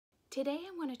Today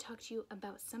I want to talk to you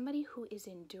about somebody who is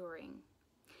enduring.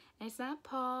 And it's not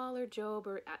Paul or Job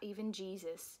or even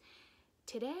Jesus.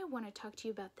 Today I want to talk to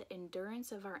you about the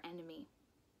endurance of our enemy.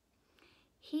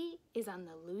 He is on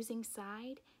the losing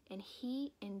side and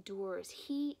he endures.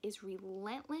 He is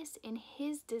relentless in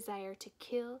his desire to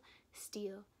kill,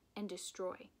 steal, and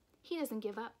destroy. He doesn't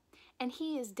give up. And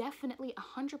he is definitely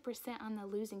 100% on the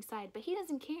losing side, but he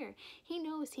doesn't care. He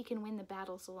knows he can win the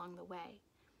battles along the way.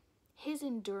 His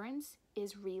endurance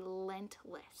is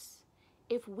relentless.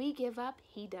 If we give up,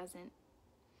 he doesn't.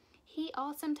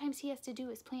 Sometimes he has to do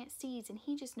is plant seeds, and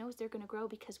he just knows they're going to grow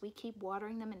because we keep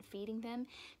watering them and feeding them,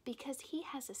 because he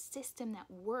has a system that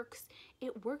works.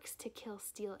 It works to kill,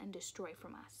 steal, and destroy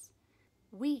from us.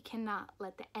 We cannot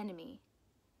let the enemy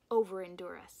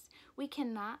over-endure us. We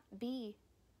cannot be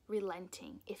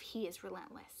relenting if he is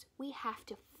relentless. We have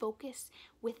to focus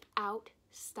without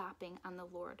stopping on the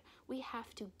Lord. We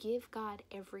have to give God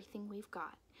everything we've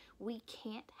got. We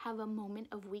can't have a moment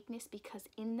of weakness, because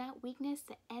in that weakness,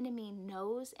 the enemy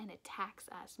knows and attacks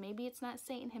us. Maybe it's not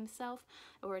Satan himself,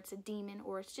 or it's a demon,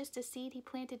 or it's just a seed he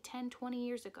planted 10, 20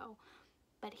 years ago.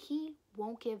 But he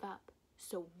won't give up,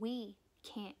 so we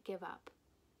can't give up.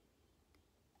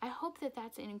 I hope that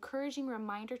that's an encouraging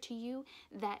reminder to you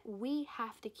that we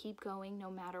have to keep going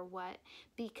no matter what,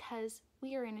 because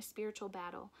we are in a spiritual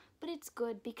battle. But it's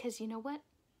good, because you know what?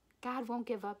 God won't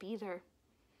give up either.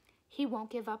 He won't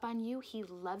give up on you. He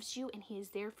loves you and he is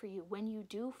there for you. When you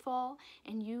do fall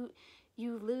and you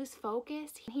lose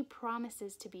focus, he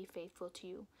promises to be faithful to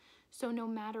you. So no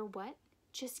matter what,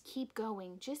 just keep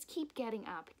going. Just keep getting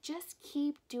up. Just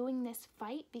keep doing this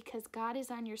fight, because God is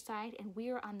on your side and we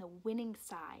are on the winning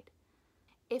side.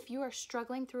 If you are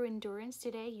struggling through endurance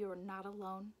today, you are not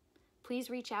alone. Please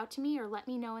reach out to me or let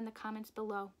me know in the comments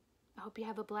below. I hope you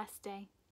have a blessed day.